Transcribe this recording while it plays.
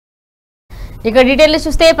ఇక డీటెయిల్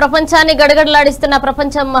చూస్తే ప్రపంచాన్ని గడగడలాడిస్తున్న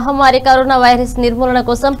ప్రపంచ మహమ్మారి కరోనా వైరస్ నిర్మూలన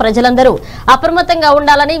కోసం ప్రజలందరూ అప్రమత్తంగా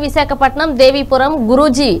ఉండాలని విశాఖపట్నం దేవీపురం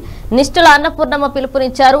గురూజీ నిష్ఠుల అన్నపూర్ణమ్మ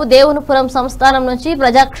పిలుపునిచ్చారు. దేవునిపురం సంస్థానం నుంచి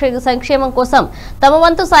ప్రజా సంక్షేమం కోసం తమ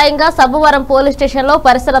వంతు సాయంగా సబ్బవరం పోలీస్ స్టేషన్లో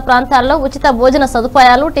పరిసర ప్రాంతాల్లో ఉచిత భోజన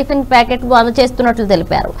సదుపాయాలు టిఫిన్ ప్యాకెట్లు అందజేస్తున్నట్లు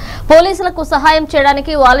తెలిపారు. పోలీసులకు సహాయం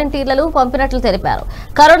చేయడానికి వాలంటీర్లను పంపినట్లు తెలిపారు.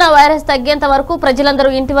 కరోనా వైరస్ తగ్గేంత వరకు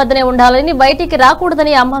ప్రజలందరూ ఇంటి వద్దనే ఉండాలని, బయటికి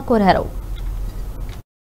రాకూడదని అమ్మ కోరారు.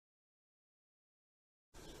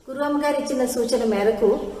 గురువమ్మ గారు ఇచ్చిన సూచన మేరకు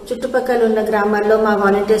చుట్టుపక్కల ఉన్న గ్రామాల్లో మా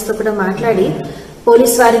వాలంటీర్స్తో కూడా మాట్లాడి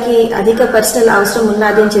పోలీస్ వారికి అధిక పర్సనల్ అవసరం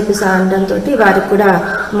ఉన్నది అని చెప్పి అనడంతో వారికి కూడా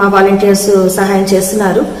మా వాలంటీర్స్ సహాయం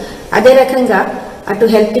చేస్తున్నారు. అదే రకంగా అటు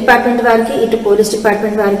హెల్త్ డిపార్ట్మెంట్ వారికి ఇటు పోలీస్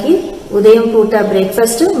డిపార్ట్మెంట్ వారికి ఉదయం పూట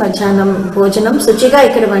బ్రేక్ఫాస్ట్, మధ్యాహ్నం భోజనం శుచిగా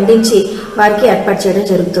ఇక్కడ వండించి వారికి ఏర్పాటు చేయడం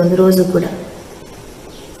జరుగుతుంది రోజు కూడా.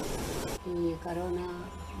 ఈ కరోనా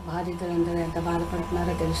బాధితులందరూ ఎంత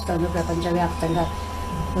బాధపడుతున్నారో తెలుస్తోంది. ప్రపంచవ్యాప్తంగా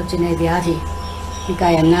వచ్చిన వ్యాధి ఇంకా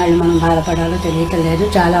ఎన్నాళ్ళు మనం బాధపడాలో తెలియట్లేదు.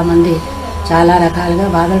 చాలామంది చాలా రకాలుగా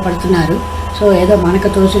బాధలు పడుతున్నారు. సో ఏదో మనకు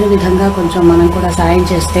తోచిన విధంగా కొంచెం మనం కూడా సాయం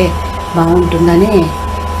చేస్తే బాగుంటుందని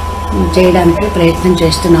చేయడానికి ప్రయత్నం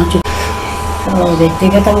చేస్తున్నాం. సో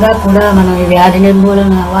వ్యక్తిగతంగా కూడా మనం ఈ వ్యాధి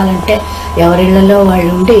నిర్మూలన అవ్వాలంటే ఎవరిళ్లలో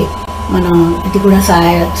వాళ్ళు ఉండి మనం ఇది కూడా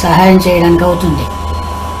సహాయం చేయడానికి అవుతుంది.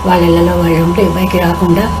 వాళ్ళ ఇళ్లలో వాళ్ళు ఉండి పైకి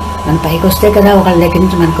రాకుండా మన పైకి వస్తే కదా ఒకళ్ళ దగ్గర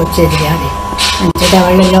నుంచి మనకు వచ్చేది వ్యాధి. అంతేగా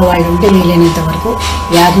వాళ్ళల్లో వాళ్ళు ఉంటే వీలైనంత వరకు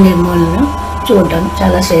వ్యాధి నిర్మూలన చూడటం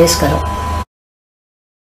చాలా శ్రేయస్కరం.